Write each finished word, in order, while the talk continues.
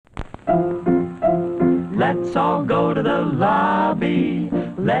Let's all go to the lobby.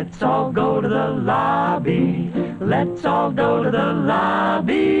 Let's all go to the lobby. Let's all go to the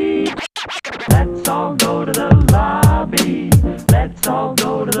lobby. Let's all go to the lobby. Let's all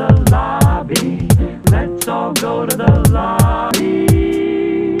go to the lobby. Let's all go to the lobby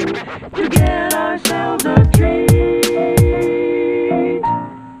to get ourselves a treat.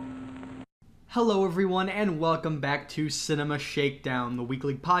 Hello everyone and welcome back to Cinema Shakedown, the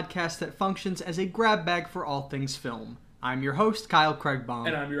weekly podcast that functions as a grab bag for all things film. I'm your host, Kyle Craigbaum.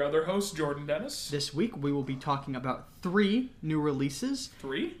 And I'm your other host, Jordan Dennis. This week we will be talking about 3 new releases.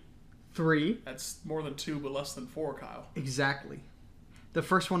 3? 3. That's more than 2 but less than 4, Kyle. Exactly. The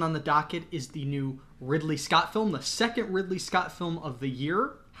first one on the docket is the new Ridley Scott film, the second Ridley Scott film of the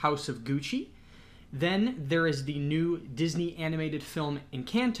year, House of Gucci. Then there is the new Disney animated film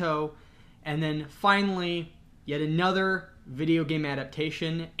Encanto. And then finally, yet another video game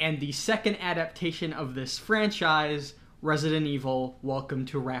adaptation, and the second adaptation of this franchise, Resident Evil, Welcome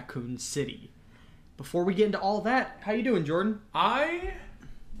to Raccoon City. Before we get into all that, how you doing, Jordan? I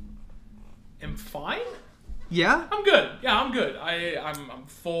am fine. Yeah? I'm good. Yeah, I'm good. I'm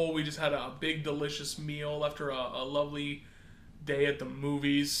full. We just had a big, delicious meal after a lovely day at the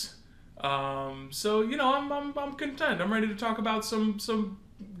movies. So, you know, I'm content. I'm ready to talk about some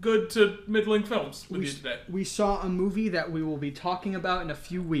good to middling films with you today. We saw a movie that we will be talking about in a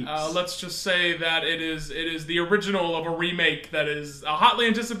few weeks. Let's just say that it is the original of a remake that is a hotly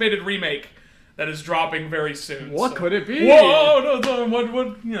anticipated remake that is dropping very soon. What could it be? Whoa, no,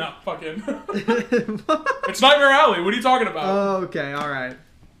 what, yeah, fucking. It's Nightmare Alley, what are you talking about? Oh, okay, alright.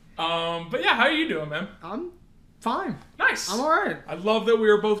 But yeah, how are you doing, man? I'm fine. Nice. I'm alright. I love that we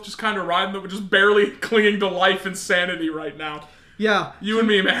are both just kind of riding, that we're just barely clinging to life and sanity right now. Yeah. You and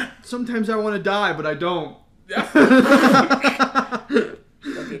me, man. Sometimes I want to die, but I don't. Yeah. Fucking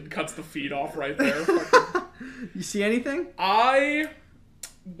cuts the feed off right there. You see anything?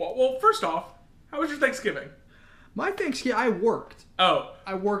 Well, first off, how was your Thanksgiving? My Thanksgiving, I worked. Oh.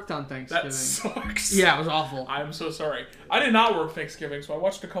 I worked on Thanksgiving. That sucks. Yeah, it was awful. I'm so sorry. I did not work Thanksgiving, so I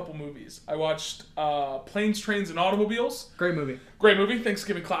watched a couple movies. I watched Planes, Trains, and Automobiles. Great movie. Great movie.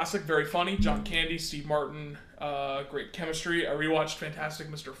 Thanksgiving classic. Very funny. John Candy, Steve Martin. Great chemistry. I rewatched Fantastic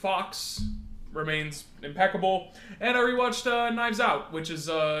Mr. Fox. Remains impeccable. And I rewatched Knives Out, which is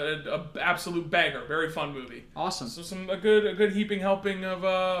a absolute banger. Very fun movie. Awesome. So a good heaping helping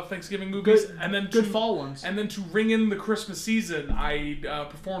of Thanksgiving movies. Good fall ones. And then to ring in the Christmas season, I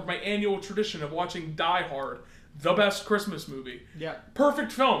performed my annual tradition of watching Die Hard, the best Christmas movie. Yeah.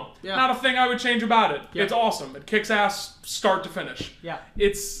 Perfect film. Yeah. Not a thing I would change about it. Yeah. It's awesome. It kicks ass start to finish. Yeah.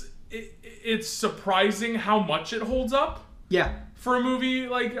 It's surprising how much it holds up. Yeah. For a movie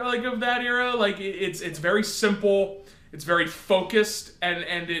like of that era, like it's very simple, it's very focused, and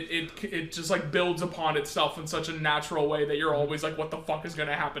it just like builds upon itself in such a natural way that you're always like, what the fuck is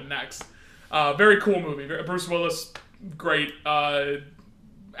gonna happen next? Very cool movie. Bruce Willis, great.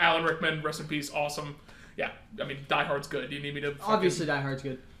 Alan Rickman, rest in peace, awesome. Yeah, I mean Die Hard's good. Do you need me to? Obviously, Die Hard's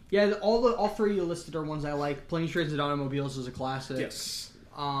good. Yeah, all 3 you listed are ones I like. Planes, Trains, and Automobiles is a classic. Yes.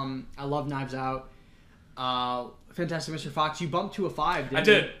 I love Knives Out. Fantastic Mr. Fox. You bumped to a 5, didn't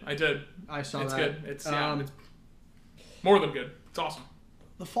you? I did. I saw it's that. Good. It's more than good. It's awesome.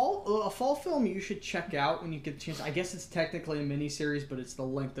 A fall film you should check out when you get the chance. I guess it's technically a miniseries, but it's the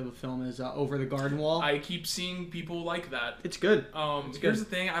length of a film is Over the Garden Wall. I keep seeing people like that. It's good. Here's the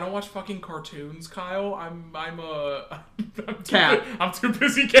thing: I don't watch fucking cartoons, Kyle. I'm too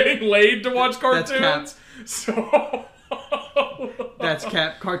busy getting laid to watch cartoons. So. That's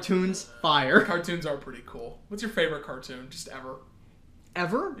Cap. Cartoons, fire. Cartoons are pretty cool. What's your favorite cartoon, just ever?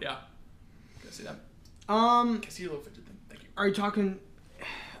 Ever? Yeah. Can I see that? Can I see your little fidget thing? Thank you. Are you talking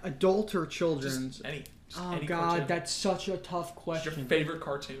adult or children's? Just any. Oh any God, cartoon. that's such a tough question. What's your favorite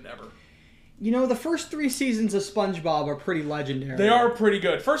cartoon ever? You know, the first 3 seasons of SpongeBob are pretty legendary. They are pretty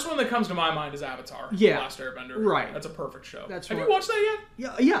good. First one that comes to my mind is Avatar. Yeah. The Last Airbender. Right. That's a perfect show. Have you watched that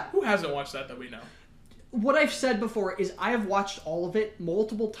yet? Yeah. Who hasn't watched that we know? What I've said before is I have watched all of it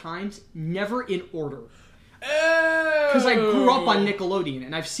multiple times, never in order. Because I grew up on Nickelodeon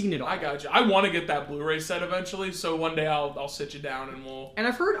and I've seen it all. I got you. I want to get that Blu-ray set eventually, so one day I'll sit you down and we'll. And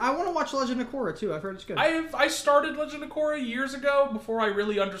I've heard I want to watch Legend of Korra too. I've heard it's good. I started Legend of Korra years ago before I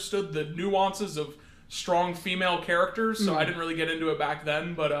really understood the nuances of strong female characters, so I didn't really get into it back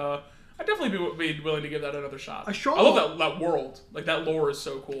then. But I'd definitely be willing to give that another shot. I love that world. Like, that lore is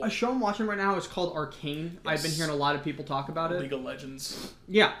so cool. A show I'm watching right now is called Arcane. Yes. I've been hearing a lot of people talk about it. League of Legends.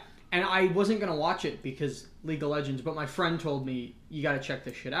 Yeah. And I wasn't going to watch it because League of Legends, but my friend told me, you got to check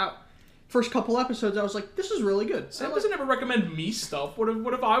this shit out. First couple episodes, I was like, this is really good. Sam doesn't ever recommend me stuff. What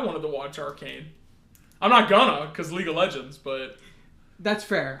if I wanted to watch Arcane? I'm not gonna, because League of Legends, but... That's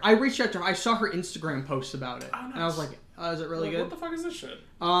fair. I reached out to her. I saw her Instagram posts about it. Oh, nice. And I was like, oh, is it really good? What the fuck is this shit?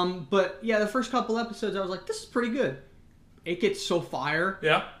 But yeah, the first couple episodes, I was like, this is pretty good. It gets so fire.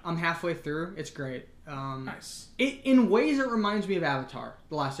 Yeah? I'm halfway through. It's great. Nice. In ways, it reminds me of Avatar,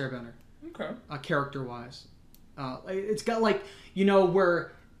 The Last Airbender. Okay. Character-wise. It's got like, you know,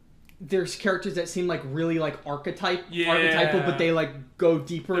 where there's characters that seem like really like archetypal, but they like go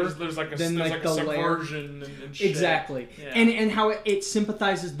deeper. There's like a the subversion and shit. Exactly. Yeah. And how it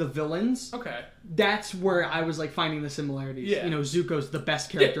sympathizes the villains. Okay. That's where I was like finding the similarities. Yeah. You know, Zuko's the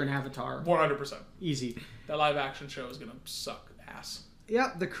best character in Avatar. 100%. Easy. That live action show is gonna suck ass.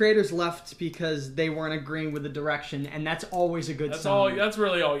 Yep, the creators left because they weren't agreeing with the direction, and that's always a good sign. That's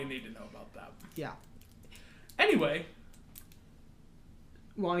really all you need to know about that. Yeah. Anyway.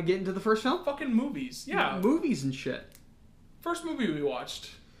 Want to get into the first film? Fucking movies. Yeah. Movies and shit. First movie we watched.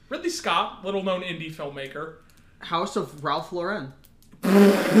 Ridley Scott, little known indie filmmaker. House of Ralph Lauren.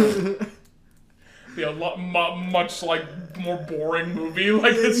 Be a much like more boring movie.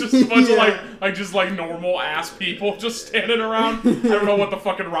 Like it's just a bunch of just normal ass people just standing around. I don't know what the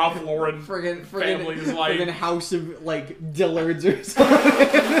fucking Ralph Lauren family is like. Friggin' House of like Dillards or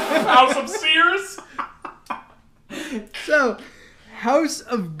something. House of Sears. So, House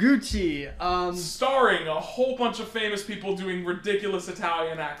of Gucci. Starring a whole bunch of famous people doing ridiculous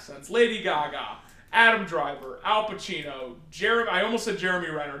Italian accents. Lady Gaga, Adam Driver, Al Pacino, I almost said Jeremy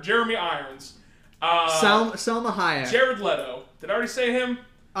Renner, Jeremy Irons. Selma Hayek. Jared Leto. Did I already say him?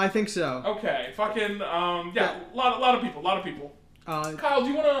 I think so. Okay, fucking yeah, a lot of people. Kyle, do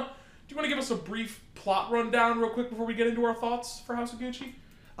you wanna give us a brief plot rundown real quick before we get into our thoughts for House of Gucci?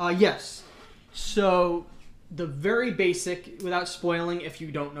 Yes. So the very basic, without spoiling, if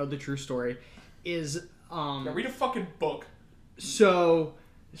you don't know the true story, is Yeah, read a fucking book. So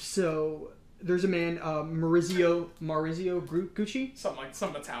there's a man, Maurizio Gucci? Some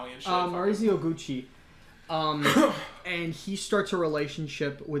Italian shit. Maurizio Gucci. And he starts a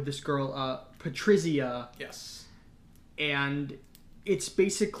relationship with this girl, Patrizia. Yes. And it's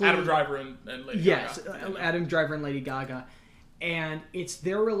basically... Adam Driver and Lady Gaga. Yes, Adam Driver and Lady Gaga. And it's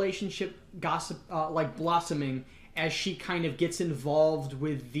their relationship blossoming as she kind of gets involved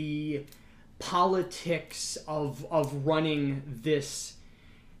with the politics of running this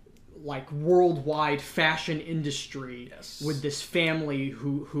like worldwide fashion industry. Yes. With this family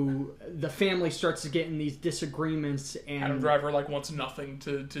who the family starts to get in these disagreements, and Adam Driver wants nothing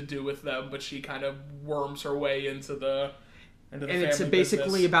to do with them, but she kind of worms her way into the and it's basically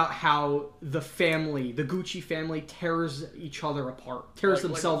business. about how the Gucci family tears each other apart, tears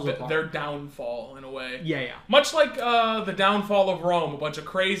themselves apart. Their downfall, in a way. Yeah. Much like the downfall of Rome, a bunch of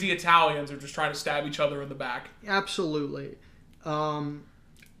crazy Italians are just trying to stab each other in the back. Absolutely.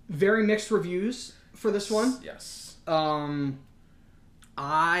 Very mixed reviews for this one. Yes.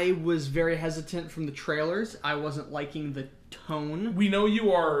 I was very hesitant from the trailers. I wasn't liking the tone. We know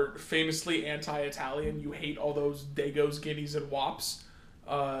you are famously anti-Italian. You hate all those Dagos, Guineas, and Wops.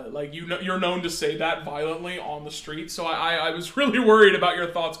 You're known to say that violently on the street. So I was really worried about your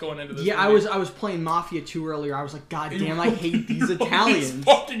thoughts going into this. Yeah, movie. I was playing Mafia 2 earlier. I was like, God damn, I hate these Italians. These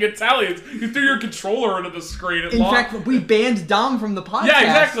fucking Italians. You threw your controller into the screen. In fact, we banned Dom from the podcast. Yeah,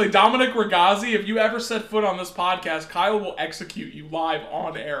 exactly. Dominic Ragazzi, if you ever set foot on this podcast, Kyle will execute you live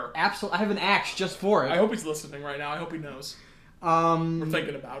on air. Absolutely. I have an axe just for it. I hope he's listening right now. I hope he knows. We're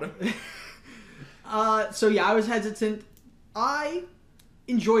thinking about it. So yeah, I was hesitant. I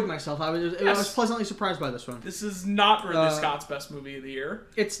enjoyed myself. I was pleasantly surprised by this one. This is not Ridley Scott's best movie of the year.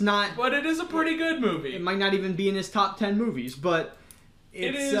 It's not. But it is a pretty good movie. It might not even be in his top 10 movies, but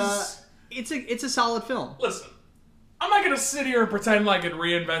it's a solid film. Listen, I'm not going to sit here and pretend like it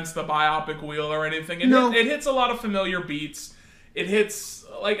reinvents the biopic wheel or anything. It hits a lot of familiar beats. It hits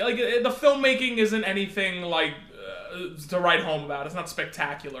the filmmaking isn't anything to write home about. It's not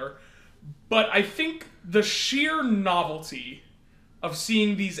spectacular. But I think the sheer novelty of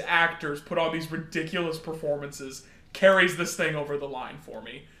seeing these actors put on these ridiculous performances carries this thing over the line for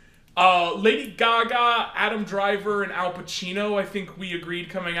me. Lady Gaga, Adam Driver, and Al Pacino, I think we agreed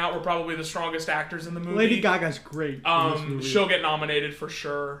coming out, were probably the strongest actors in the movie. Lady Gaga's great in this movie. She'll get nominated for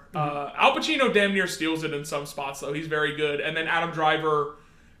sure. Al Pacino damn near steals it in some spots, though. He's very good. And then Adam Driver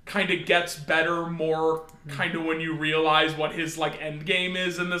kind of gets better more kind of when you realize what his end game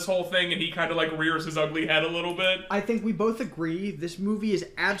is in this whole thing, and he kind of rears his ugly head a little bit. I think we both agree this movie is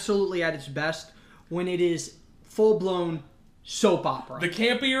absolutely at its best when it is full-blown soap opera. The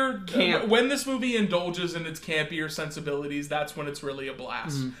campier when this movie indulges in its campier sensibilities, that's when it's really a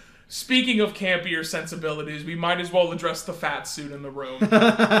blast. Speaking of campier sensibilities, we might as well address the fat suit in the room.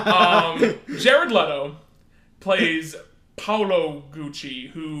 Jared Leto plays Paolo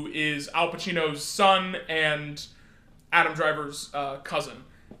Gucci, who is Al Pacino's son and Adam Driver's cousin.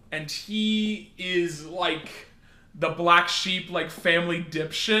 And he is like the black sheep, like family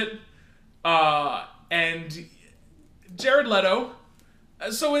dipshit. And Jared Leto...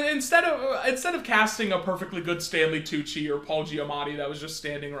 So instead of casting a perfectly good Stanley Tucci or Paul Giamatti that was just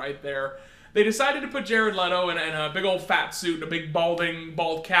standing right there, they decided to put Jared Leto in a big old fat suit and a big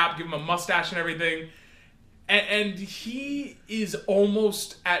bald cap, give him a mustache and everything. And he is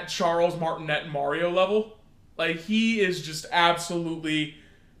almost at Charles Martinet Mario level. Like, he is just absolutely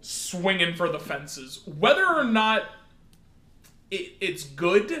swinging for the fences. Whether or not it's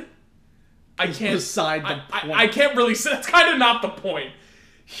good, I can't... Beside the point. I can't really say. That's kind of not the point.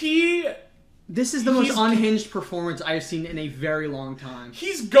 This is the most unhinged performance I've seen in a very long time.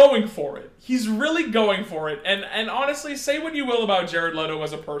 He's going for it. He's really going for it. And honestly, say what you will about Jared Leto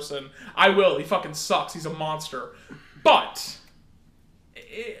as a person. I will. He fucking sucks. He's a monster. But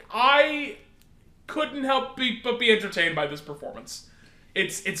I couldn't help but be entertained by this performance.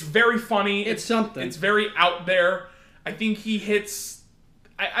 It's very funny. It's something. It's very out there. I think he hits...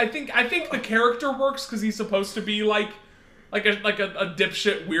 I think the character works because he's supposed to be like a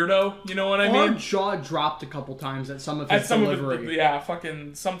dipshit weirdo, you know what I mean? Our jaw dropped a couple times at some of his delivery. Yeah,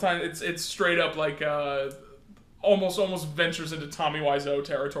 fucking sometimes it's straight up like almost ventures into Tommy Wiseau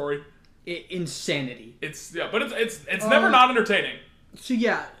territory. Insanity. But it's never not entertaining. So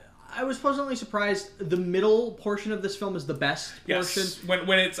yeah, I was pleasantly surprised. The middle portion of this film is the best portion. Yes,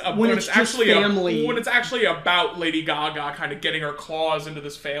 when it's actually about Lady Gaga kind of getting her claws into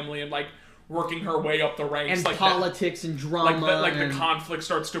this family and like working her way up the ranks, and like politics and drama, the conflict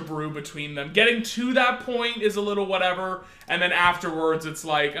starts to brew between them. Getting to that point is a little whatever, and then afterwards it's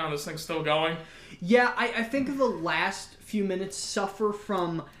like, oh, this thing's still going. Yeah, I think the last few minutes suffer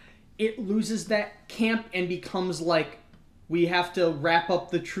from it loses that camp and becomes like we have to wrap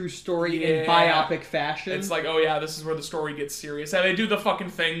up the true story in biopic fashion. It's like, oh yeah, this is where the story gets serious. And they do the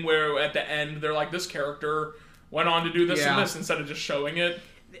fucking thing where at the end they're like, this character went on to do this and this instead of just showing it.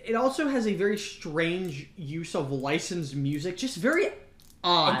 It also has a very strange use of licensed music, just very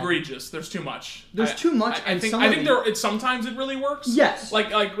odd. Egregious. There's too much. I think sometimes it really works. Yes. Like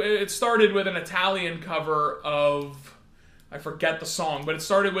it started with an Italian cover of, I forget the song, but it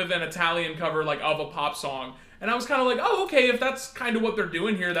started with an Italian cover like of a pop song. And I was kind of like, oh, okay, if that's kind of what they're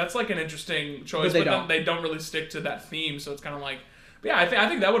doing here, that's like an interesting choice. But then they don't really stick to that theme, so it's kind of like, but yeah, I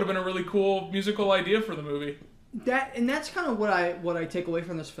think that would have been a really cool musical idea for the movie. That's kind of what I take away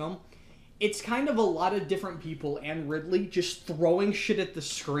from this film. It's kind of a lot of different people and Ridley just throwing shit at the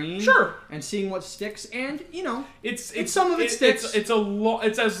screen, and seeing what sticks. And you know, it's some of it sticks. It's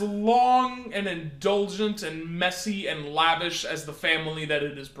as long and indulgent and messy and lavish as the family that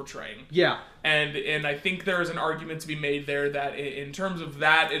it is portraying. Yeah, and I think there is an argument to be made there that in terms of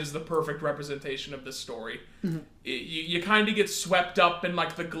that, it is the perfect representation of this story. Mm-hmm. You kind of get swept up in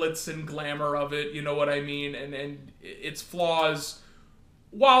like the glitz and glamour of it. You know what I mean? And its flaws,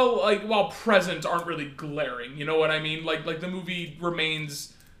 while present, aren't really glaring. You know what I mean? Like the movie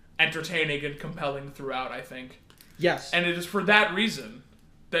remains entertaining and compelling throughout, I think. Yes. And it is for that reason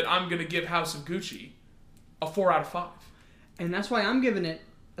that I'm going to give House of Gucci a 4 out of 5. And that's why I'm giving it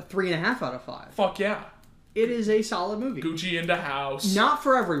a 3.5 out of 5. Fuck yeah. It is a solid movie. Gucci into House. Not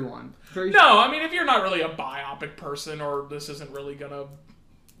for everyone. No, I mean, if you're not really a biopic person, or this isn't really gonna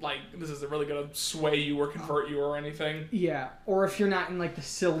sway you or convert you or anything. Yeah, or if you're not in like the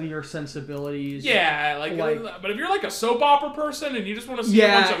sillier sensibilities. Yeah, but if you're like a soap opera person and you just want to see a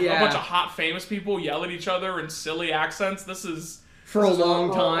bunch of hot famous people yell at each other in silly accents, this is for a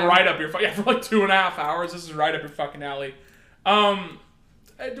long time. Right up your for like 2.5 hours. This is right up your fucking alley.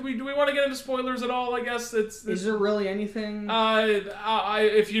 Do we want to get into spoilers at all? I guess is there really anything?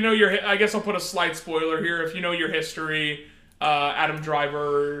 If you know I guess I'll put a slight spoiler here. If you know your history. Adam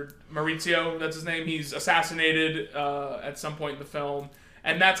Driver, Maurizio, that's his name. He's assassinated at some point in the film.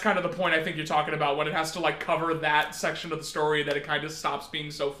 And that's kind of the point I think you're talking about, when it has to like cover that section of the story that it kind of stops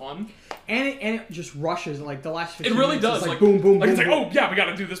being so fun. And it just rushes, like the last 15 minutes. It really does. Like boom, boom, boom. It's like, oh yeah, we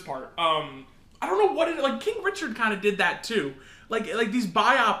gotta do this part. I don't know what it, like King Richard kind of did that too. Like these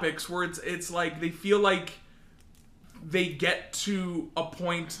biopics where it's like they feel like they get to a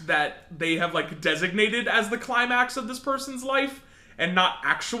point that they have like designated as the climax of this person's life and not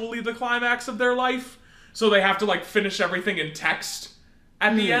actually the climax of their life. So they have to like finish everything in text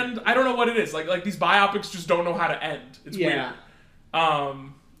at the end. I don't know what it is. Like these biopics just don't know how to end. It's weird. But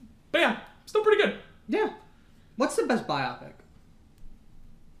yeah, still pretty good. Yeah. What's the best biopic?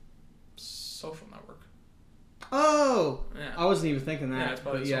 Oh, Yeah. I wasn't even thinking that. Yeah, it's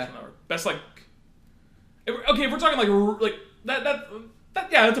probably but the social network. Best like. If we're talking like that,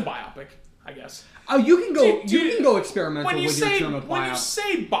 yeah, that's a biopic, I guess. Oh, you can go. Do you- You can go experimental When you with your say term of when you biopic.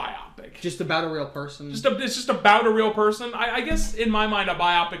 say biopic, Just about a real person. it's just about a real person. I guess in my mind, a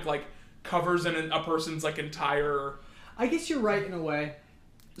biopic like covers a person's like entire. I guess you're right in a way.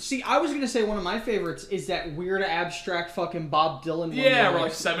 See, I was gonna say one of my favorites is that weird abstract fucking Bob Dylan one. Yeah, where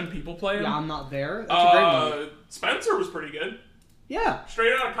like 7 people play him. Yeah, I'm not there. That's a great movie. Spencer was pretty good. Yeah.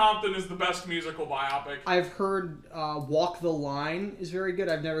 Straight Outta Compton is the best musical biopic. I've heard Walk the Line is very good.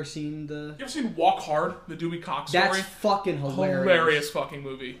 I've never seen the... You ever seen Walk Hard, the Dewey Cox story? That's fucking hilarious. Hilarious fucking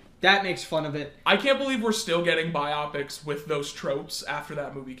movie. That makes fun of it. I can't believe we're still getting biopics with those tropes after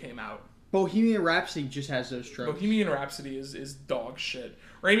that movie came out. Bohemian Rhapsody just has those tropes. Bohemian Rhapsody is dog shit.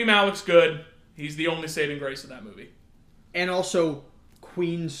 Rami Malek's good. He's the only saving grace of that movie. And also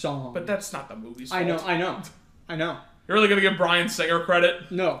Queen's song. But that's not the movie's fault. I know. You're really gonna give Bryan Singer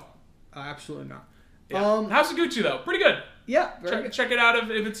credit? No. Absolutely not. Yeah. House of Gucci though, pretty good. Yeah. Very good. Check it out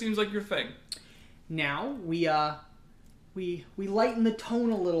if it seems like your thing. Now we lighten the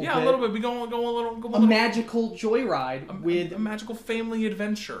tone a little bit. Yeah, a little bit. We go a little. Magical joyride with a magical family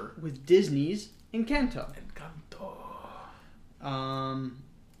adventure with Disney's Encanto. Encanto.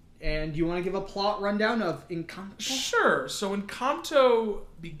 And you want to give a plot rundown of Encanto? Sure. So Encanto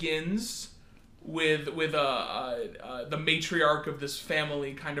begins with the matriarch of this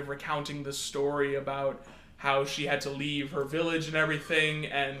family kind of recounting the story about how she had to leave her village and everything,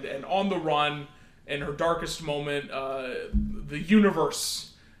 and on the run, in her darkest moment, the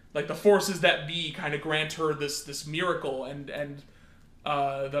universe, like the forces that be, kind of grant her this miracle, and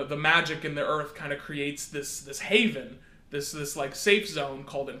the magic in the earth kind of creates this haven, this like safe zone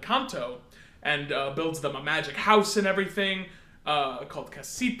called Encanto, and builds them a magic house and everything called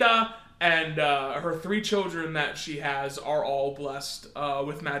Casita. And her 3 children that she has are all blessed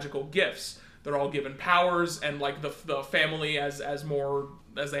with magical gifts. They're all given powers, and like the family, as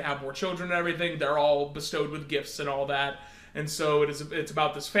they have more children and everything, they're all bestowed with gifts and all that. And so it's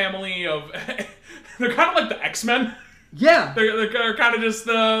about this family of they're kind of like the X-Men. Yeah, they're kind of just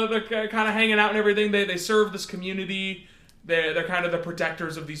they're kind of hanging out and everything. They serve this community. They're kind of the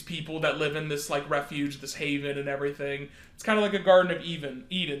protectors of these people that live in this like refuge, this haven and everything. It's kind of like a Garden of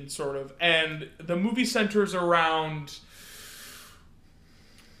Eden sort of. And the movie centers around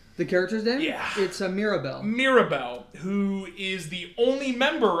the character's name? Yeah. It's Mirabelle. Mirabelle, who is the only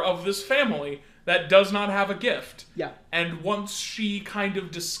member of this family that does not have a gift. Yeah. And once she kind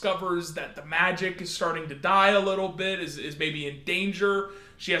of discovers that the magic is starting to die a little bit, is maybe in danger,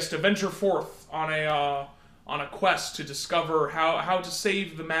 she has to venture forth on a quest to discover how to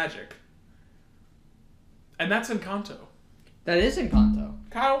save the magic. And that's Encanto. That is Encanto.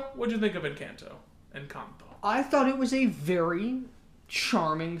 Kyle, what'd you think of Encanto? I thought it was a very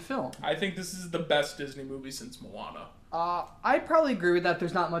charming film. I think this is the best Disney movie since Moana. I'd probably agree with that.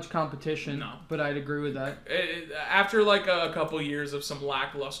 There's not much competition. No. But I'd agree with that. After like a couple years of some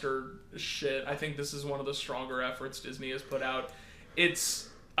lackluster shit, I think this is one of the stronger efforts Disney has put out. It's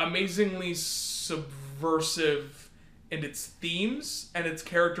amazingly subversive in its themes and its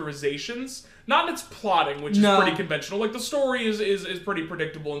characterizations. Not in its plotting, which is pretty conventional. Like, the story is pretty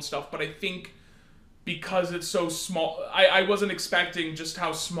predictable and stuff, but I think because it's so small, I wasn't expecting just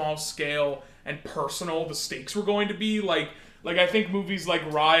how small scale and personal the stakes were going to be. Like I think movies like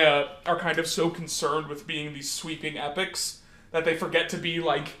Raya are kind of so concerned with being these sweeping epics that they forget to be,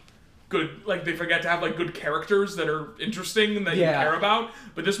 like, good, like, they forget to have, like, good characters that are interesting and that you care about.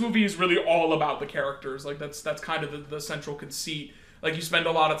 But this movie is really all about the characters. Like, that's kind of the central conceit. Like, you spend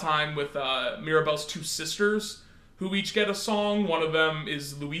a lot of time with Mirabelle's 2 sisters, who each get a song. One of them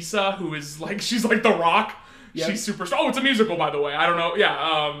is Luisa, who is, like, she's like The Rock. Yep. She's super... Oh, it's a musical, by the way. I don't know. Yeah,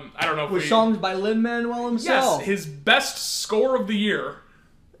 I don't know if with songs by Lin-Manuel himself. Yes, his best score of the year.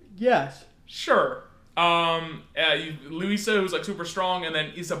 Yes. Sure. Luisa, who's, like, super strong, and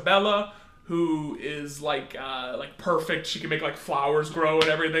then Isabella, who is, like perfect. She can make, like, flowers grow and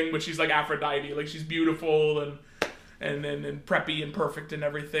everything, but she's, like, Aphrodite. Like, she's beautiful and preppy and perfect and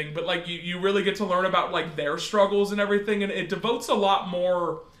everything. But, like, you really get to learn about, like, their struggles and everything, and it devotes a lot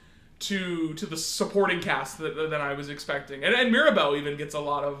more to the supporting cast than I was expecting. And Mirabelle even gets a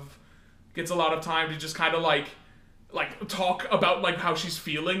lot of time to just kind of, like talk about, like, how she's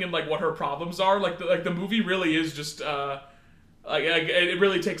feeling and, like, what her problems are. Like the movie really is just it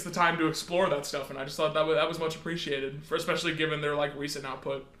really takes the time to explore that stuff, and I just thought that was much appreciated, especially given their, like, recent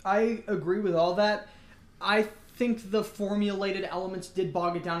output. I agree with all that. I think the formulated elements did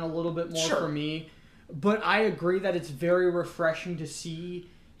bog it down a little bit more for me, but I agree that it's very refreshing to see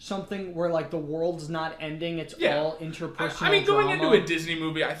something where like the world's not ending, it's all interpersonal. I mean, going drama. into a Disney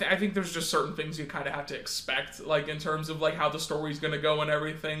movie, I think there's just certain things you kind of have to expect, like in terms of like how the story's gonna go and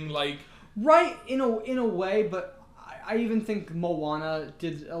everything. Like, right in a way, but I even think Moana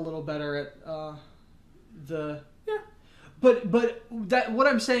did a little better at the. Yeah. But that what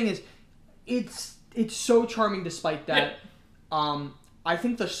I'm saying is, it's so charming despite that. Yeah. I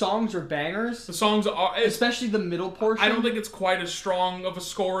think the songs are bangers. The songs are, especially the middle portion. I don't think it's quite as strong of a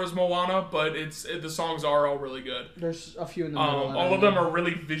score as Moana, but the songs are all really good. There's a few in the middle. All of them are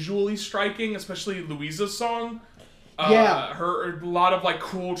really visually striking, especially Louisa's song. A lot of like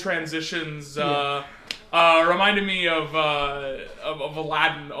cool transitions. Reminded me of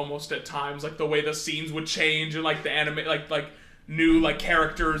Aladdin almost at times, like the way the scenes would change and like the anime, like new like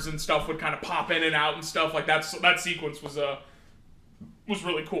characters and stuff would kind of pop in and out and stuff like that. So that sequence was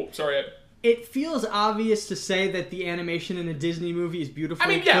really cool. Sorry. It feels obvious to say that the animation in a Disney movie is beautiful. I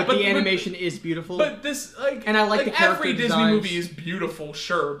mean, yeah, but the animation is beautiful. But this, like, and I like the character every designs. Disney movie is beautiful,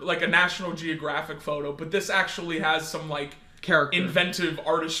 sure, like a National Geographic photo. But this actually has some like inventive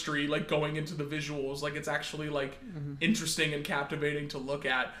artistry, like going into the visuals. Like it's actually like interesting and captivating to look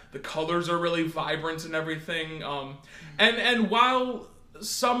at. The colors are really vibrant and everything. And while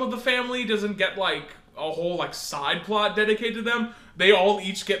some of the family doesn't get like a whole like side plot dedicated to them, they all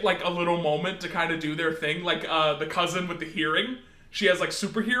each get like a little moment to kind of do their thing. Like the cousin with the hearing, she has like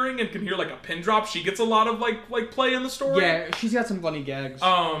super hearing and can hear like a pin drop. She gets a lot of like play in the story. Yeah, she's got some funny gags.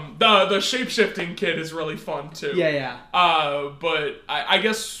 The shape-shifting kid is really fun too. Yeah. But I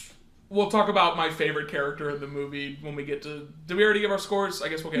guess we'll talk about my favorite character in the movie when we get to... Did we already give our scores? I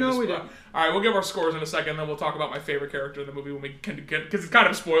guess we'll get... No, we didn't. All right, we'll give our scores in a second, then we'll talk about my favorite character in the movie when we can get... Because it's kind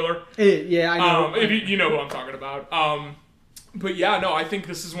of a spoiler. Yeah, I know. If you know who I'm talking about. But yeah, no, I think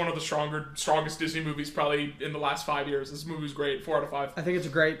this is one of the strongest Disney movies probably in the last 5 years. This movie's great. 4 out of 5. I think it's a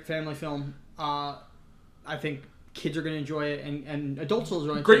great family film. I think kids are going to enjoy it, and adults will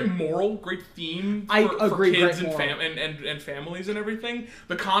enjoy it. Great moral, great theme for, I agree, for kids great and families and everything.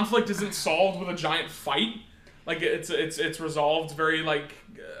 The conflict isn't solved with a giant fight. Like it's resolved very like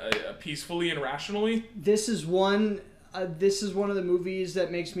peacefully and rationally. This is one of the movies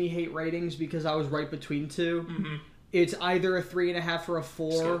that makes me hate ratings because I was right between two. Mm-hmm. It's either a 3.5 or a 4.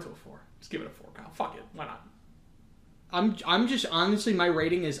 Just give it to a 4. Just give it a 4, Kyle. Fuck it. Why not? I'm just honestly, my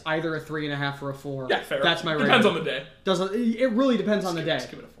rating is either a 3.5 or a 4. Yeah, fair. That's my rating. Depends on the day. It really depends on the day.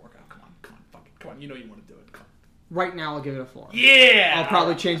 Just give it a 4, Kyle. Come on, fuck it. Come on, you know you want to do it. Come on. Right now, I'll give it a 4. Yeah. I'll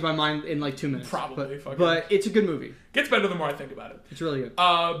probably change my mind in like 2 minutes. Probably. But it's a good movie. Gets better the more I think about it. It's really good.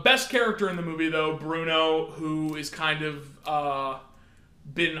 Best character in the movie though, Bruno, who is kind of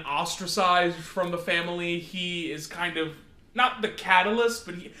been ostracized from the family. He is kind of not the catalyst,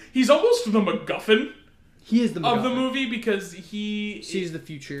 but he's almost the MacGuffin. He is the MacGuffin of the movie because he sees the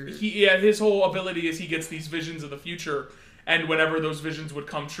future. His whole ability is he gets these visions of the future, and whenever those visions would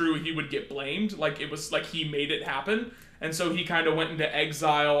come true, he would get blamed. Like it was like he made it happen, and so he kind of went into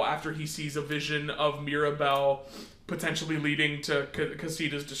exile after he sees a vision of Mirabelle potentially leading to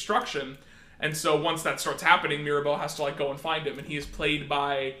Casita's destruction. And so once that starts happening, Mirabelle has to like go and find him, and he is played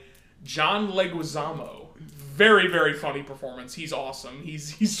by John Leguizamo. Very, very funny performance. He's awesome.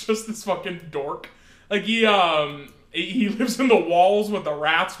 He's just this fucking dork. Like he lives in the walls with the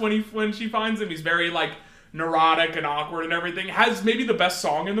rats when she finds him. He's very like neurotic and awkward and everything. Has maybe the best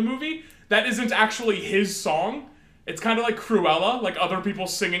song in the movie. That isn't actually his song. It's kind of like Cruella, like other people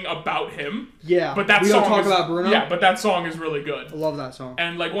singing about him. Yeah, but that we song don't talk about Bruno. Yeah, but that song is really good. I love that song.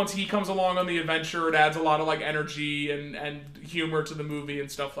 And like once he comes along on the adventure, it adds a lot of like energy and humor to the movie and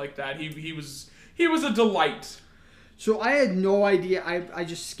stuff like that. He was a delight. So I had no idea. I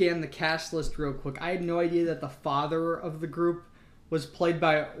just scanned the cast list real quick. I had no idea that the father of the group was played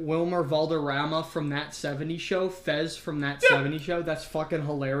by Wilmer Valderrama from That 70s Show. Fez from That 70s Show. That's fucking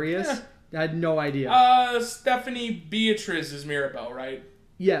hilarious. Yeah. I had no idea. Stephanie Beatriz is Mirabelle, right?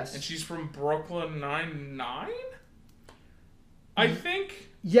 Yes. And she's from Brooklyn Nine-Nine? I think?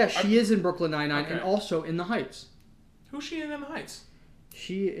 Yes, she is in Brooklyn Nine-Nine okay. and also in The Heights. Who's she in The Heights?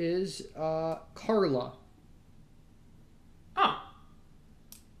 She is Carla. Ah.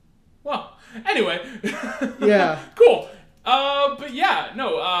 Well, anyway. Yeah. Cool. But yeah,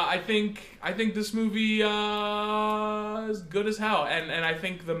 no, I think this movie is good as hell, and I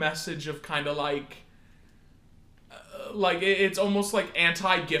think the message of kind of like it's almost like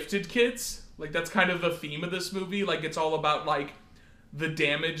anti-gifted kids. Like that's kind of the theme of this movie. Like it's all about like the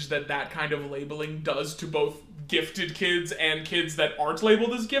damage that kind of labeling does to both gifted kids and kids that aren't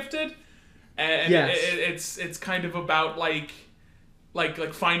labeled as gifted. And yes. it's kind of about like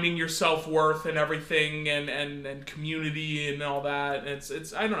like finding your self-worth and everything, and community and all that.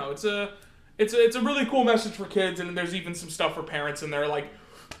 It's I don't know. It's a really cool message for kids, and there's even some stuff for parents in there, like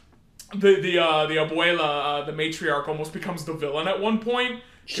the abuela, the matriarch, almost becomes the villain at one point.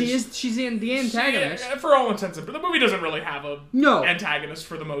 She's the antagonist. For all intents and purposes. The movie doesn't really have a antagonist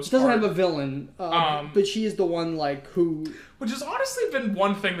for the most part. It doesn't have a villain, but she is the one, like, who... Which has honestly been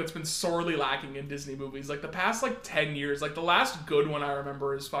one thing that's been sorely lacking in Disney movies. Like, the past, 10 years. Like, the last good one I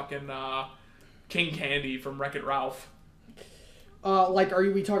remember is fucking King Candy from Wreck-It Ralph. Are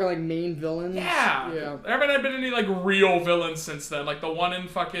we talking, like, main villains? Yeah. There haven't been any, real villains since then. Like, the one in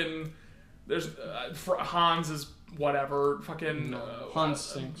fucking... There's... Hans is... whatever, fucking Hans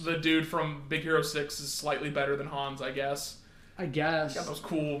stinks. The dude from Big Hero 6 is slightly better than Hans, I guess. Got those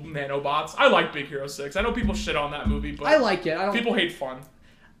cool nanobots. I like Big Hero 6. I know people shit on that movie, but I like it. People hate fun.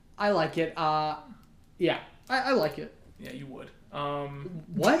 I like it. Yeah, I like it. Yeah, you would.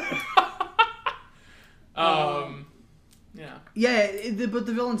 What? Yeah. Yeah, but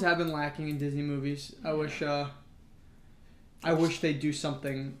the villains have been lacking in Disney movies. I wish they'd do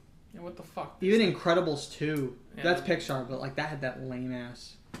something. Yeah, what the fuck? Even Incredibles 2. Yeah. That's Pixar, but that had that lame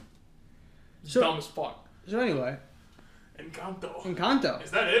ass. Dumb as fuck. So anyway. Encanto.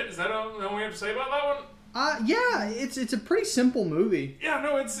 Is that it? Is that all we have to say about that one? Yeah, it's a pretty simple movie. Yeah,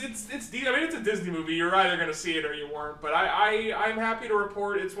 no, it's it's a Disney movie. You're either gonna see it or you weren't. But I'm happy to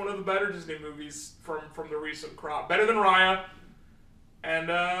report it's one of the better Disney movies from the recent crop. Better than Raya. And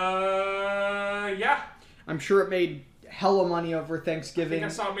yeah. I'm sure it made hella money over Thanksgiving. I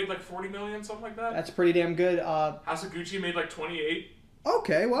think I saw it made like $40 million, something like that. That's pretty damn good. House of Gucci made like 28.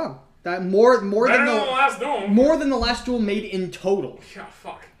 Okay, wow. That more than the Last Duel. More than the Last Duel made in total. Yeah,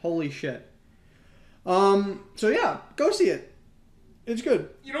 fuck. Holy shit. So yeah, go see it. It's good.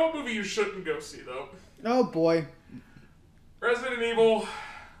 You know what movie you shouldn't go see though? Oh boy. Resident Evil,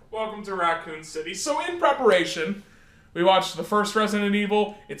 Welcome to Raccoon City. So in preparation, we watched the first Resident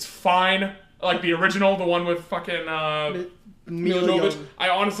Evil. It's fine. Like the original, the one with fucking Mila Jovovich. I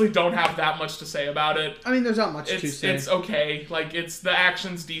honestly don't have that much to say about it. I mean, there's not much to say. It's okay. Like, the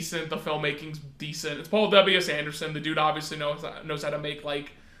action's decent, the filmmaking's decent. It's Paul W.S. Anderson. The dude obviously knows how to make,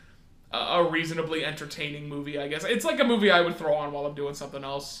 like, a reasonably entertaining movie, I guess. It's like a movie I would throw on while I'm doing something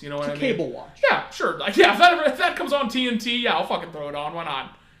else. You know what I mean? Cable watch. Yeah, sure. Like, yeah, if that comes on TNT, yeah, I'll fucking throw it on. Why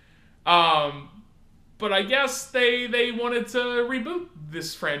not? But I guess they wanted to reboot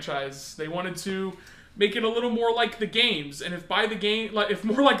this franchise. They wanted to make it a little more like the games. And if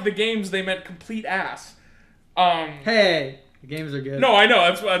more like the games, they meant complete ass. Hey, the games are good. No, I know.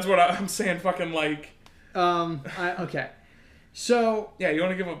 That's what I'm saying. Fucking like. Okay. So yeah, you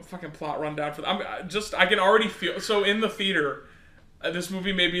want to give a fucking plot rundown for that? I can already feel. So in the theater, this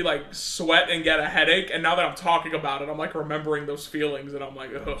movie made me like sweat and get a headache. And now that I'm talking about it, I'm like remembering those feelings, and I'm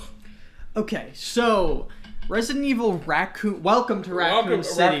like, ugh. Okay, so Resident Evil Welcome to Raccoon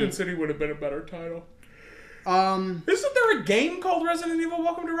City. Raccoon City would have been a better title. Isn't there a game called Resident Evil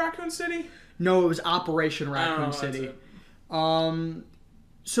Welcome to Raccoon City? No, it was Operation Raccoon City.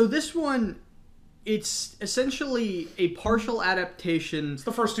 So this one, it's essentially a partial adaptation. It's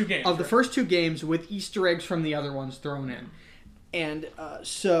the first two games. The first two games with Easter eggs from the other ones thrown in. And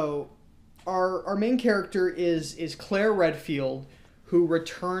so our main character is Claire Redfield, who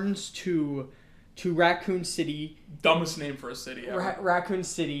returns to Raccoon City. Dumbest name for a city ever. Raccoon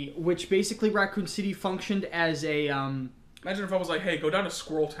City, which basically Raccoon City functioned as a... Imagine if I was like, hey, go down to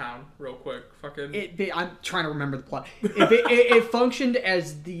Squirrel Town real quick. Fucking... I'm trying to remember the plot. It functioned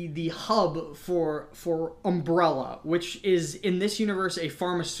as the hub for Umbrella, which is, in this universe, a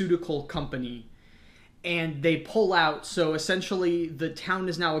pharmaceutical company. And they pull out, so essentially the town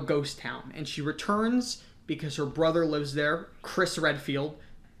is now a ghost town. And she returns because her brother lives there, Chris Redfield.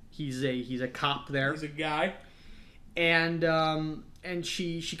 He's a cop there. He's a guy. And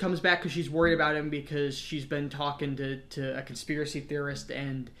she comes back because she's worried about him because she's been talking to a conspiracy theorist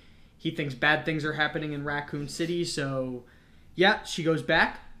and he thinks bad things are happening in Raccoon City. So, yeah, she goes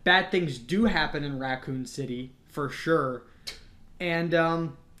back. Bad things do happen in Raccoon City, for sure. And,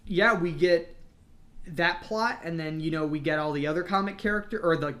 yeah, we get that plot, and then, we get all the other comic character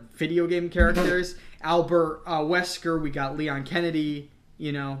or the video game characters. Albert Wesker, we got Leon Kennedy,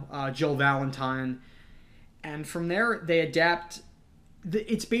 Jill Valentine. And from there, they adapt.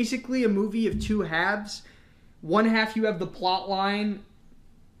 It's basically a movie of two halves. One half, you have the plot line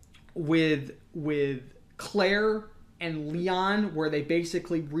with Claire and Leon, where they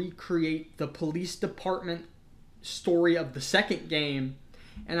basically recreate the police department story of the second game.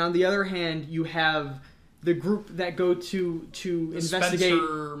 And on the other hand, you have the group that go to investigate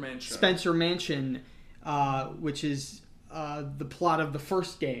Spencer Mansion, which is the plot of the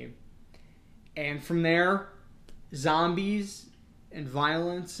first game. And from there, zombies and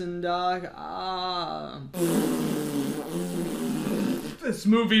violence and this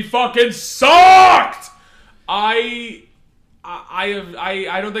movie fucking sucked. I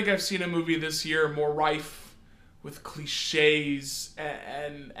don't think I've seen a movie this year more rife with cliches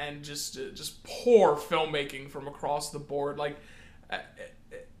and just poor filmmaking from across the board. Like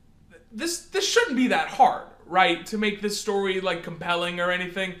this shouldn't be that hard, right? To make this story like compelling or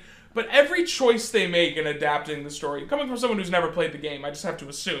anything. But every choice they make in adapting the story, coming from someone who's never played the game, I just have to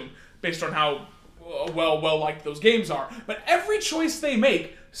assume, based on how well liked those games are. But every choice they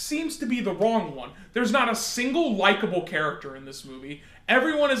make seems to be the wrong one. There's not a single likable character in this movie.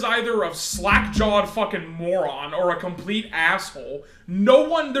 Everyone is either a slack-jawed fucking moron or a complete asshole.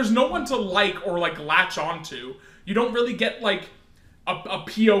 There's no one to like or like latch onto. You don't really get like a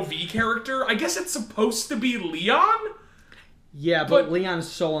POV character. I guess it's supposed to be Leon? Yeah, but Leon's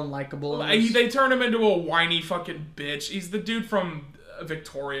so unlikable. They turn him into a whiny fucking bitch. He's the dude from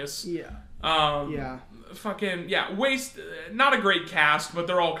Victorious. Yeah. Waste. Not a great cast, but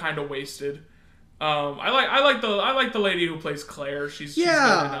they're all kind of wasted. I like the lady who plays Claire. She's good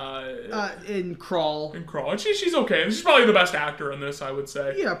in Crawl. In Crawl, and she's okay. She's probably the best actor in this, I would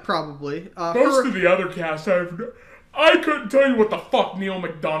say. Yeah, probably. Most of the other cast, I couldn't tell you what the fuck Neil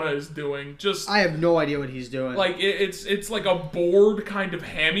McDonough is doing. I have no idea what he's doing. Like it's like a bored kind of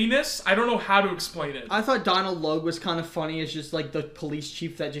hamminess. I don't know how to explain it. I thought Donald Logue was kind of funny as just like the police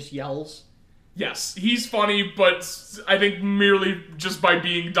chief that just yells. Yes, he's funny, but I think merely just by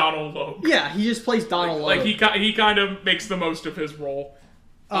being Donald Logue. Yeah, he just plays Donald Logue. Like he kind of makes the most of his role.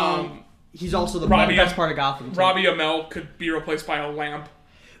 He's also the best part of Gotham. Robbie Amell could be replaced by a lamp.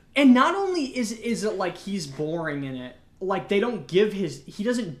 And not only is it like he's boring in it, like they don't give he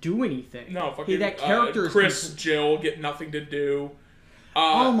doesn't do anything. No, fucking that character Jill get nothing to do.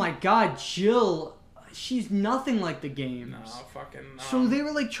 Oh my god, Jill, she's nothing like the games. No, fucking. So they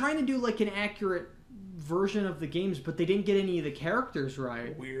were like trying to do like an accurate version of the games, but they didn't get any of the characters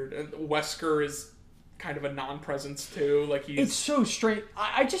right. Weird. And Wesker is kind of a non-presence too. Like it's so strange.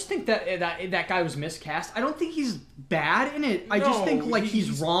 I just think that guy was miscast. I don't think he's bad in it. I just think like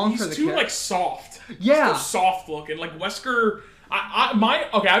he's wrong for the character. He's too like soft. Yeah, he's too soft looking. Like Wesker.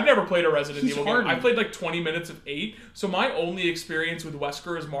 I've never played a Resident Evil game. I played like 20 minutes of 8. So my only experience with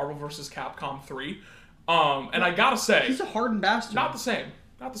Wesker is Marvel vs. Capcom 3. And I gotta say, he's a hardened bastard. Not the same.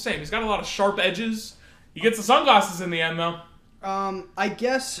 He's got a lot of sharp edges. He gets the sunglasses in the end though. I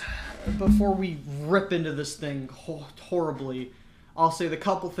guess before we rip into this thing horribly, I'll say the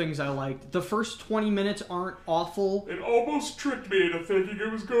couple things I liked. The first 20 minutes aren't awful. It almost tricked me into thinking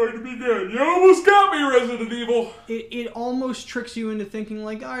it was going to be good. You almost got me, Resident Evil. It almost tricks you into thinking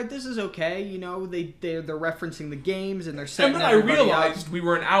like, all right, this is okay. You know, they're referencing the games and they're setting. And then I realized we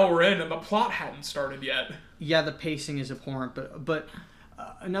were an hour in and the plot hadn't started yet. Yeah, the pacing is abhorrent, but.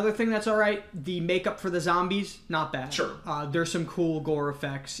 Another thing that's alright, the makeup for the zombies, not bad. Sure. There's some cool gore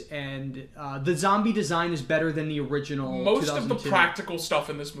effects, and the zombie design is better than the original. Most of the practical stuff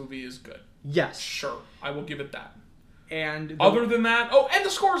in this movie is good. Yes. Sure. I will give it that. And other than that, and the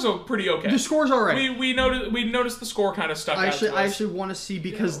score's pretty okay. The score's alright. We noticed the score kind of stuck out to us. I actually want to see,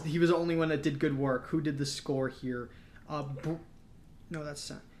 because he was the only one that did good work. Who did the score here? No,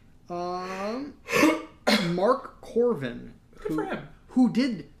 that's Mark Corvin. Good for him. Who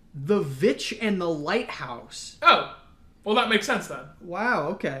did The Vitch and the Lighthouse. Oh. Well, that makes sense then. Wow,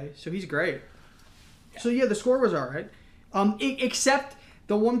 okay. So he's great. Yeah. So yeah, the score was alright. Except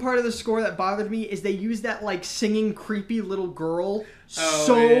the one part of the score that bothered me is they used that like singing creepy little girl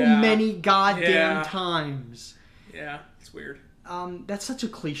many goddamn times. Yeah, it's weird. That's such a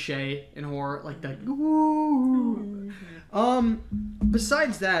cliche in horror, like that. Ooh.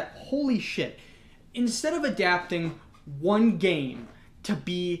 Besides that, holy shit. Instead of adapting one game to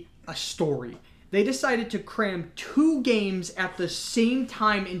be a story, they decided to cram 2 games at the same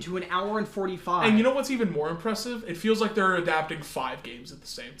time into an hour and 45. And you know what's even more impressive? It feels like they're adapting 5 games at the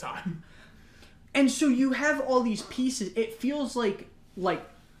same time. And so you have all these pieces. It feels like the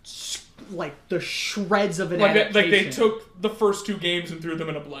shreds of an adaptation. Like they took the first 2 games and threw them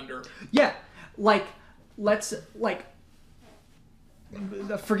in a blender. Yeah,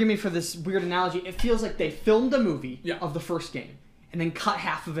 forgive me for this weird analogy. It feels like they filmed a movie of the first game and then cut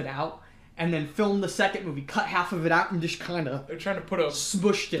half of it out, and then filmed the second movie, cut half of it out, and just kind of they're trying to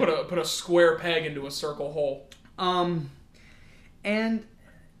smushed it. Put a square peg into a circle hole. And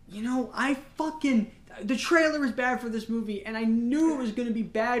you know, the trailer is bad for this movie, and I knew it was going to be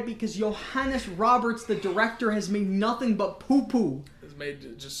bad because Johannes Roberts, the director, has made nothing but poo-poo. Has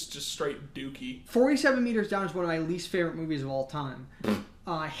made just straight dookie. 47 Meters Down is one of my least favorite movies of all time.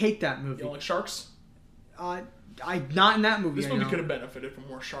 I hate that movie. You don't like sharks? Not in that movie. This movie could have benefited from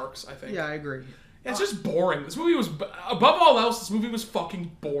more sharks, I think. Yeah, I agree. It's just boring. This movie was, above all else, this movie was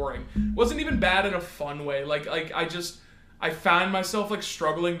fucking boring. It wasn't even bad in a fun way. I found myself, like,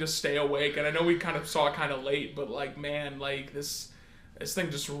 struggling to stay awake, and I know we kind of saw it kind of late, but, like, man, like, this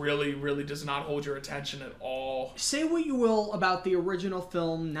thing just really, really does not hold your attention at all. Say what you will about the original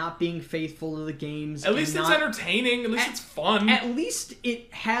film not being faithful to the games. At least it's entertaining. At least it's fun. At least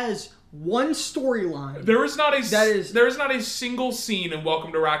it has one storyline. There is not a single scene in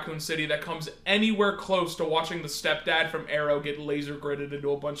Welcome to Raccoon City that comes anywhere close to watching the stepdad from Arrow get laser gridded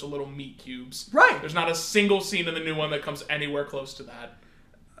into a bunch of little meat cubes. Right. There's not a single scene in the new one that comes anywhere close to that.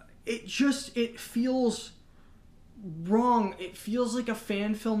 It feels wrong. It feels like a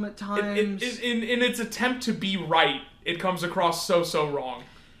fan film at times. In its attempt to be right, it comes across so wrong.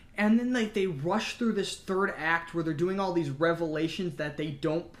 And then, like, they rush through this third act where they're doing all these revelations that they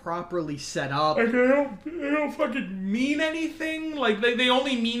don't properly set up. Like, they don't fucking mean anything. Like, they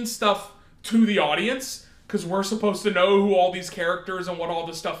only mean stuff to the audience, because we're supposed to know who all these characters and what all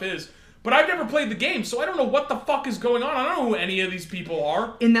this stuff is. But I've never played the game, so I don't know what the fuck is going on. I don't know who any of these people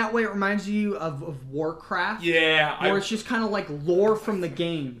are. In that way, it reminds you of Warcraft. Yeah. Where it's just kind of like lore from the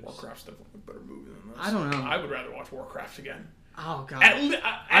games. Warcraft's definitely a better movie than this. I don't know. I would rather watch Warcraft again. Oh god.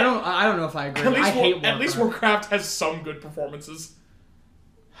 I don't know if I agree. I hate Warcraft. At least Warcraft has some good performances.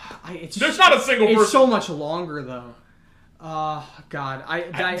 There's not a single person. It's so much longer though. God,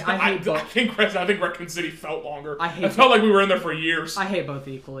 I hate both. I think Raccoon City felt longer. I felt like we were in there for years. I hate both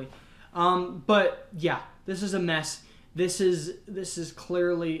equally. But yeah, this is a mess. This is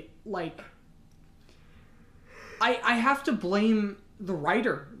clearly like I have to blame the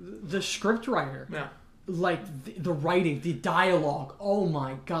writer, the script writer. Yeah. Like the writing, the dialogue. Oh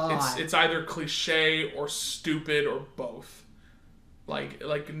my god! It's either cliche or stupid or both. Like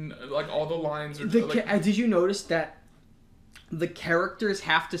all the lines are. Did you notice that the characters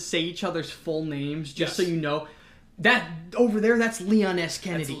have to say each other's full names just so you know? That over there, that's Leon S.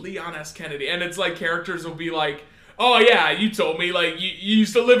 Kennedy. That's Leon S. Kennedy, and it's like characters will be like, "Oh yeah, you told me like you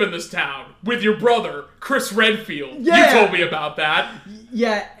used to live in this town with your brother, Chris Redfield. Yeah. You told me about that."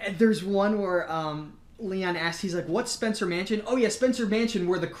 Yeah, there's one where Leon asks, he's like, "What's Spencer Mansion?" "Oh yeah, Spencer Mansion,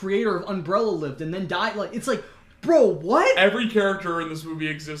 where the creator of Umbrella lived and then died." Like, it's like, bro, what? Every character in this movie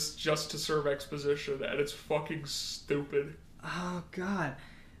exists just to serve exposition, and it's fucking stupid. Oh god,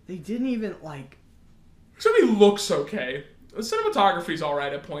 they didn't even like. This movie looks okay. The cinematography's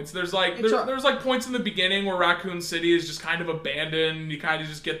alright at points. There's there's points in the beginning where Raccoon City is just kind of abandoned. You kind of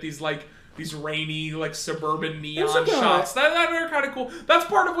just get these rainy, like, suburban neon shots. That are kind of cool. That's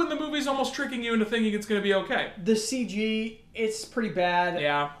part of when the movie's almost tricking you into thinking it's going to be okay. The CG, it's pretty bad.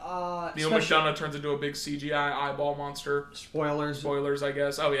 Yeah. Neil McDonough turns into a big CGI eyeball monster. Spoilers, I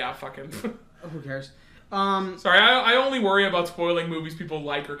guess. Oh, yeah, fucking. Who cares? Sorry, I only worry about spoiling movies people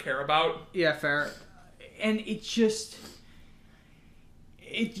like or care about. Yeah, fair. And it just...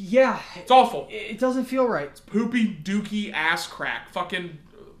 It's awful. It doesn't feel right. It's poopy, dookie, ass crack. Fucking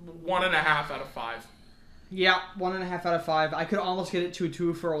 1.5 out of 5. Yeah, 1.5 out of 5. I could almost get it to a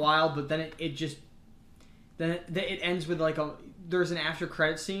 2 for a while, but then it ends with like there's an after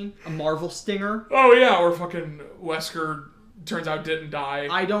credit scene, a Marvel stinger. Oh yeah, where fucking Wesker turns out didn't die.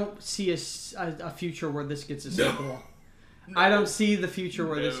 I don't see a future where this gets a sequel. No. I don't see the future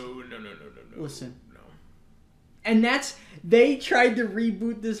where this. No. Listen. No. And they tried to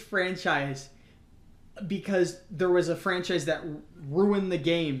reboot this franchise because there was a franchise that ruined the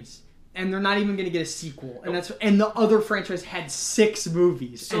games, and they're not even going to get a sequel. And the other franchise had 6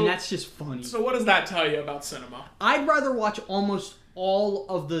 movies, and that's just funny. So what does that tell you about cinema? I'd rather watch almost all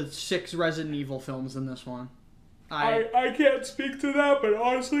of the 6 Resident Evil films than this one. I can't speak to that, but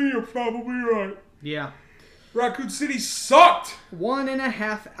honestly, you're probably right. Yeah. Raccoon City sucked!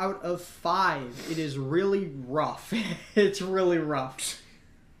 1.5 out of 5. It is really rough. It's really rough.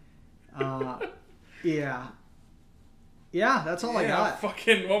 Yeah. Yeah, that's all I got.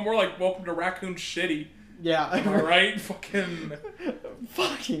 Fucking, well, more like Welcome to Raccoon Shitty. Yeah. Alright? Fucking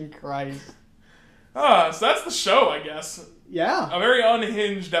Christ. So that's the show, I guess. Yeah. A very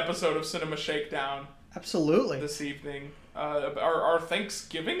unhinged episode of Cinema Shakedown. Absolutely. This evening. Our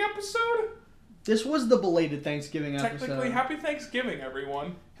Thanksgiving episode? This was the belated Thanksgiving episode. Technically, happy Thanksgiving,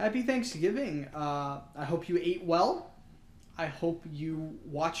 everyone. Happy Thanksgiving. I hope you ate well. I hope you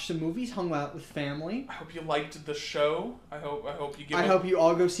watched some movies, hung out with family. I hope you liked the show. I hope you give I hope you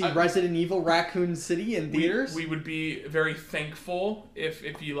all go see Resident Evil Raccoon City in theaters. We would be very thankful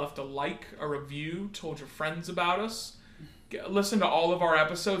if you left a like, a review, told your friends about us. listen to all of our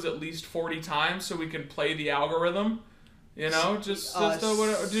episodes at least 40 times so we can play the algorithm. You know, do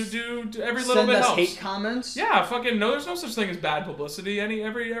every little Send bit us helps. hate comments. Yeah, fucking no. There's no such thing as bad publicity.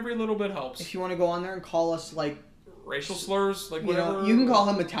 Every little bit helps. If you want to go on there and call us like Racial slurs, like you whatever. know, you can call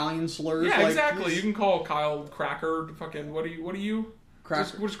him Italian slurs. Yeah, like, exactly. You can call Kyle Cracker. Fucking what are you?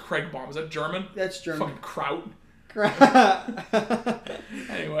 Cracker. What is Craig Bomb? Is that German? That's German. Fucking kraut.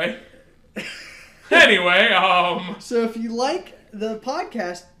 Anyway. So if you like the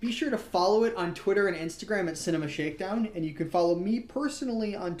podcast, be sure to follow it on Twitter and Instagram at Cinema Shakedown, and you can follow me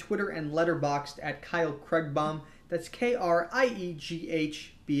personally on Twitter and Letterboxd at Kyle Craigbaum. That's KRIEGHBAUM.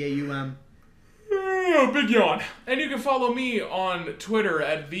 Oh, big yawn. And you can follow me on Twitter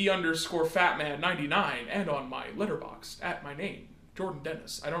at _fatman99 and on my Letterboxd at my name, Jordan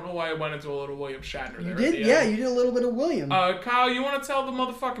Dennis. I don't know why I went into a little William Shatner there. You did? Yeah, you did a little bit of William. Kyle, you want to tell the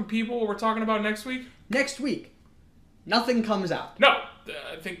motherfucking people what we're talking about next week? Next week, nothing comes out. No.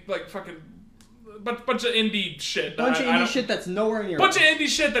 I think, like, fucking... bunch of indie shit. Bunch of indie shit that's nowhere near. Bunch of indie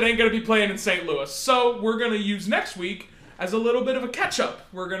shit that ain't gonna be playing in St. Louis. So we're gonna use next week as a little bit of a catch up.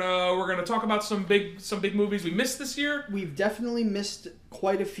 We're gonna talk about some big movies we missed this year. We've definitely missed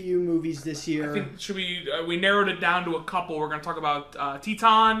quite a few movies this year. I think we narrowed it down to a couple. We're gonna talk about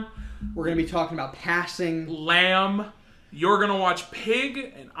Teton. We're gonna be talking about Passing, Lamb. You're gonna watch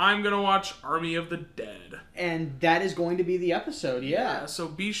Pig, and I'm gonna watch Army of the Dead. And that is going to be the episode. Yeah. So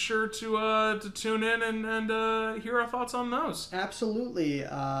be sure to tune in and hear our thoughts on those. Absolutely.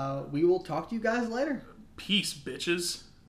 We will talk to you guys later. Peace, bitches.